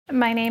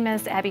My name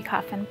is Abby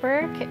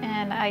Koffenberg,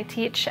 and I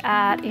teach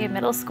at a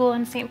middle school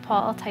in St.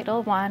 Paul,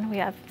 Title I. We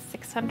have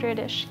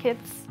 600-ish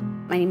kids.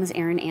 My name is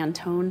Erin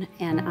Antone,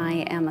 and I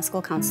am a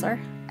school counselor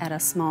at a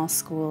small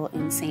school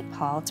in St.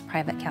 Paul. It's a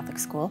private Catholic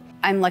school.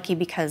 I'm lucky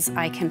because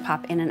I can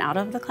pop in and out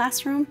of the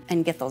classroom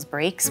and get those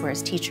breaks,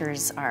 whereas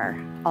teachers are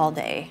all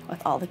day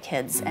with all the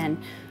kids, and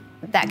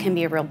that can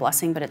be a real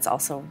blessing, but it's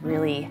also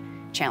really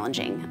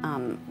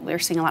challenging. We're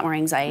seeing a lot more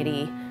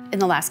anxiety in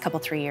the last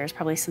 3 years,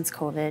 probably since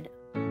COVID.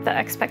 The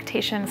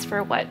expectations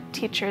for what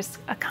teachers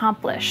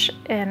accomplish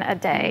in a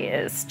day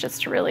is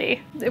just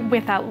really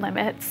without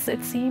limits,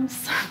 it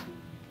seems.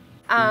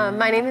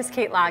 My name is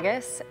Kate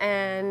Lagus,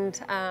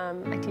 and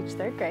I teach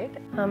 3rd grade.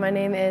 My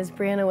name is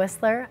Brianna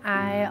Whistler.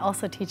 I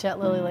also teach at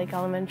Lily Lake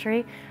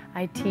Elementary.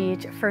 I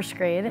teach 1st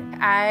grade.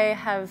 I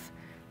have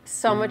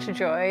so much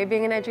joy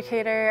being an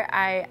educator.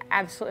 I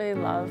absolutely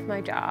love my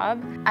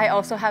job. I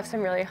also have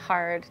some really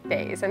hard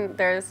days, and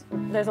there's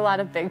a lot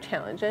of big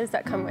challenges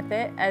that come with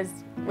it, as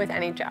with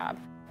any job.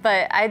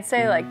 But I'd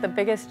say the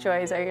biggest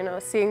joys are,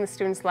 seeing the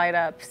students light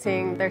up,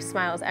 seeing their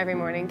smiles every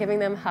morning, giving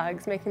them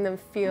hugs, making them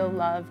feel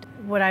loved.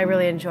 What I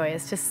really enjoy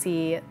is to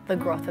see the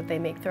growth that they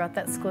make throughout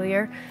that school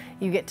year.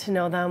 You get to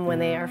know them when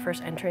they are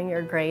first entering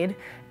your grade,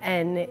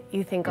 and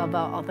you think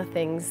about all the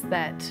things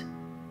that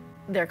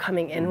they're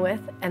coming in with,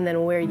 and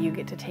then where you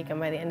get to take them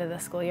by the end of the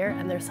school year.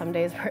 And there's some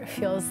days where it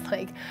feels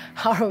like,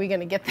 how are we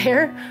going to get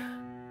there?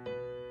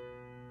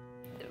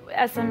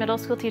 As a middle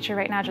school teacher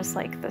right now, just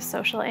the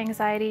social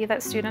anxiety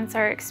that students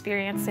are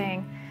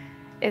experiencing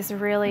is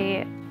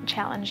really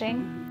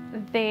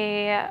challenging.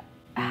 They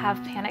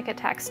have panic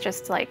attacks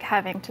just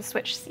having to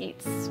switch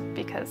seats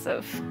because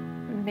of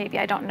maybe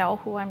I don't know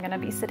who I'm going to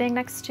be sitting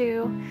next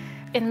to.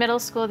 In middle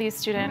school, these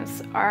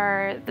students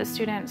are the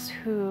students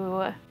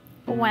who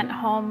went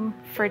home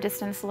for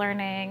distance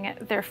learning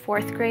their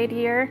 4th grade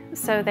year,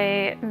 so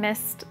they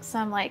missed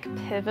some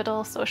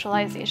pivotal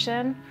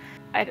socialization.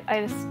 I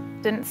just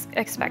didn't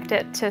expect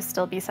it to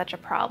still be such a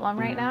problem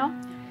right now.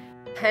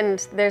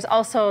 And there's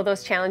also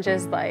those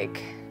challenges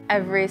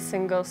every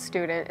single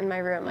student in my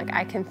room,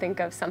 I can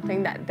think of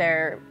something that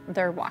they're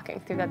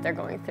walking through, that they're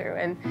going through,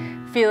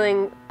 and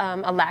feeling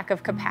a lack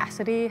of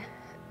capacity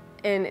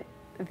in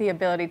the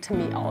ability to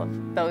meet all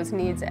of those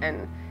needs,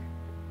 and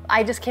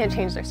I just can't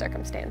change their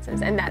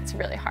circumstances, and that's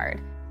really hard.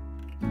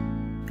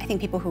 I think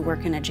people who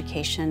work in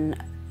education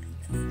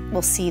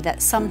will see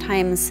that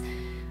sometimes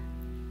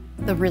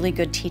the really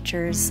good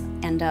teachers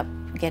end up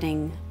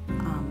getting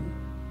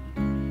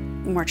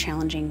more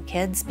challenging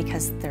kids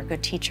because they're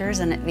good teachers,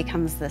 and it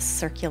becomes this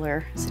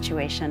circular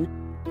situation.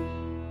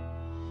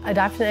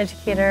 Adopt an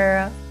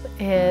Educator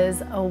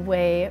is a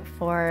way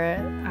for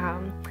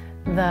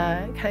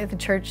the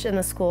church and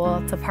the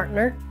school to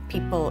partner.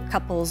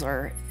 Couples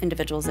or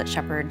individuals at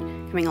Shepherd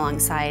coming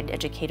alongside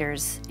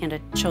educators and a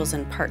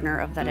chosen partner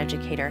of that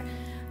educator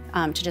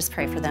to just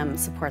pray for them,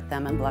 support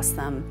them, and bless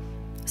them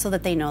so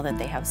that they know that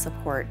they have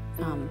support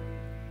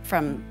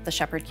from the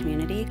Shepherd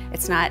community.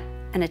 It's not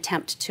an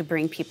attempt to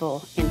bring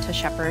people into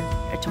Shepherd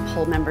or to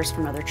pull members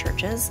from other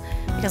churches,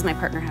 because my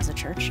partner has a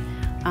church.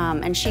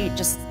 And she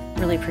just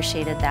really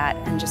appreciated that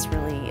and just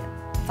really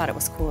thought it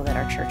was cool that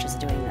our church is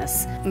doing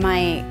this.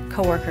 My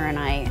coworker and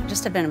I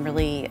just have been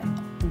really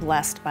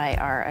blessed by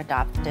our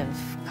adoptive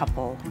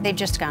couple. They've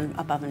just gone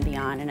above and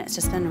beyond, and it's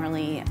just been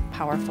really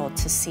powerful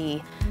to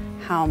see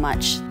how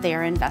much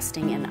they're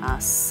investing in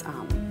us,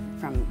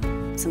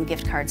 from some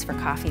gift cards for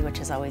coffee, which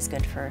is always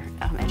good for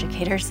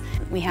educators.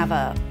 We have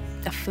a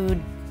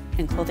food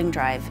and clothing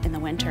drive in the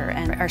winter,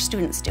 and our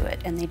students do it,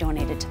 and they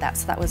donated to that,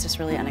 so that was just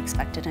really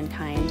unexpected and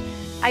kind.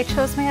 I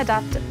chose my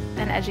Adopt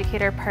an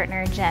Educator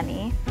partner,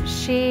 Jenny.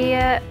 She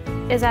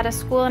is at a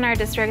school in our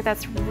district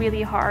that's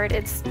really hard.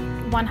 It's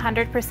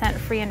 100%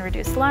 free and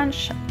reduced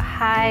lunch,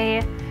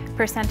 high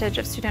percentage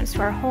of students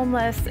who are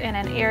homeless in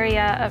an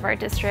area of our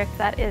district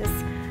that is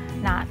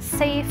not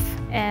safe,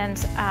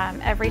 and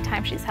every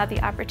time she's had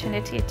the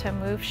opportunity to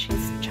move,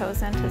 she's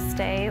chosen to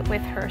stay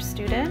with her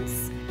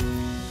students.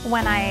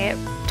 When I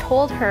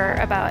told her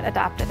about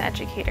Adopt an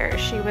Educator,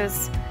 she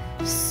was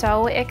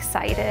so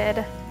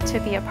excited to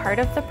be a part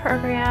of the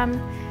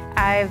program.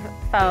 I've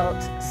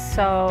felt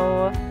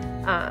so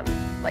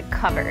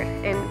covered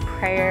in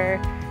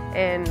prayer,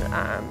 in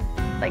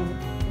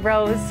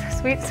Rose,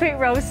 sweet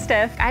Rose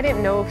Stiff. I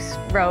didn't know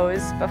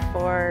Rose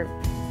before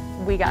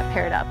we got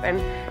paired up,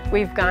 and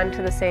we've gone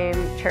to the same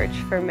church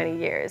for many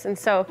years. And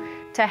so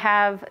to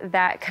have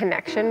that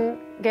connection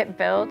get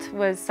built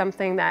was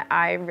something that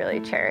I really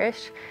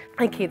cherish.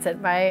 Like Kate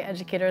said, my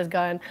educator has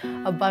gone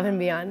above and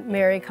beyond.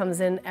 Mary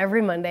comes in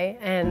every Monday,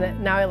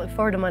 and now I look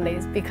forward to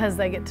Mondays because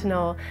I get to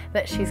know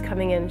that she's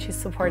coming in, she's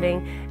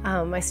supporting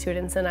my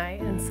students and I,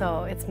 and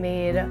so it's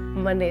made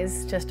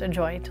Mondays just a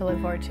joy to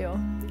look forward to.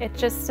 It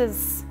just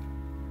is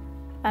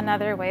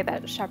another way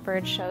that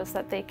Shepherd shows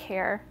that they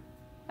care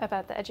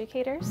about the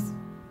educators.